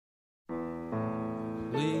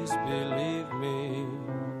Please believe me,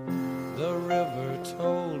 the river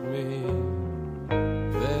told me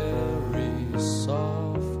very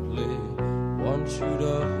softly, want you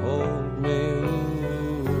to hold me.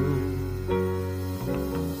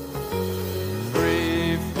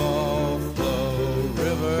 Free fall, flow,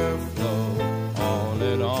 river flow, on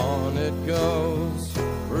and on it goes.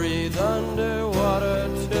 Breathe underwater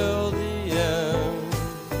till the end.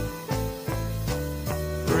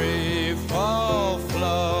 Free fall,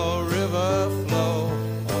 flow, river flow,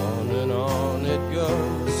 on and on it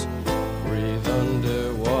goes. Breathe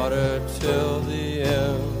underwater till the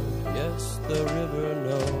end. Yes, the river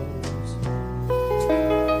knows.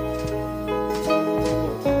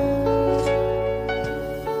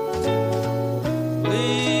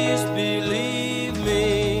 Please believe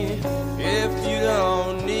me, if you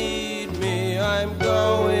don't need me, I'm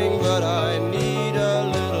going, but I need a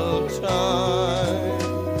little time.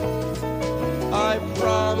 I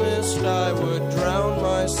promised I would drown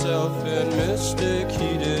myself in mystic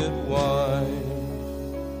heated wine.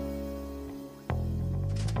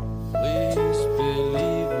 Please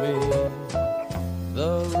believe me,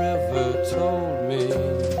 the river told me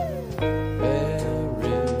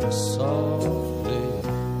very softly,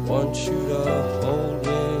 want you to hold me.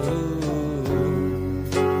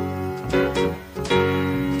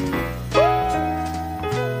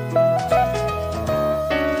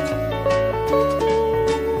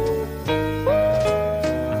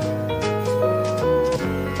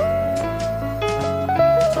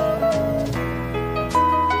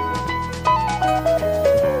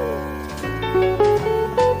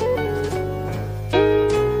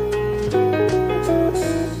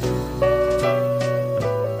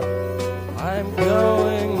 I'm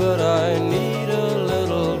going, but I need a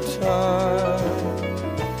little time.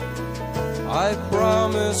 I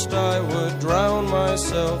promised I would drown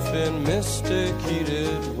myself in mystic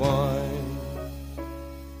heated wine.